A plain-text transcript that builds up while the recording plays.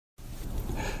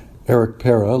Eric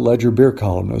Pera, Ledger beer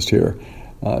columnist here.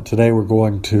 Today we're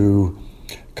going to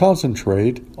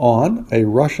concentrate on a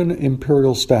Russian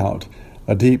Imperial Stout,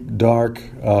 a deep, dark,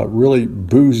 really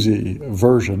boozy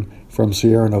version from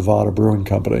Sierra Nevada Brewing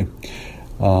Company.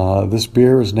 This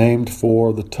beer is named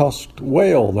for the tusked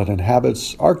whale that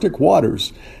inhabits Arctic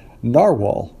waters.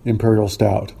 Narwhal Imperial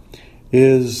Stout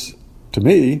is, to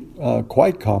me,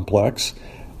 quite complex,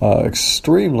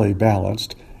 extremely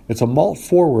balanced. It's a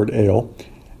malt-forward ale,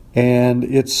 and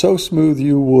it's so smooth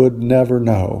you would never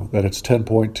know that it's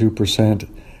 10.2%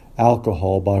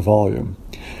 alcohol by volume.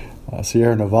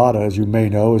 Sierra Nevada, as you may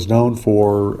know, is known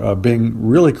for being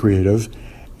really creative,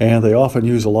 and they often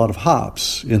use a lot of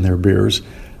hops in their beers.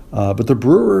 But the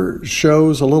brewer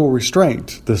shows a little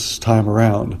restraint this time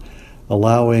around,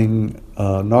 allowing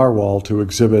Narwhal to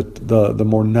exhibit the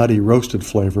more nutty roasted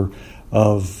flavor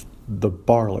of the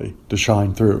barley to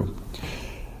shine through.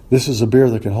 This is a beer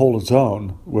that can hold its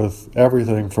own with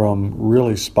everything from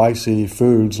really spicy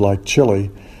foods like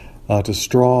chili to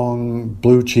strong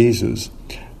blue cheeses,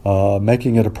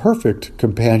 making it a perfect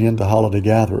companion to holiday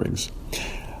gatherings.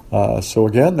 So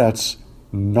again, that's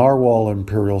Narwhal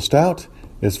Imperial Stout.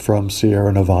 It's from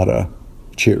Sierra Nevada.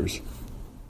 Cheers.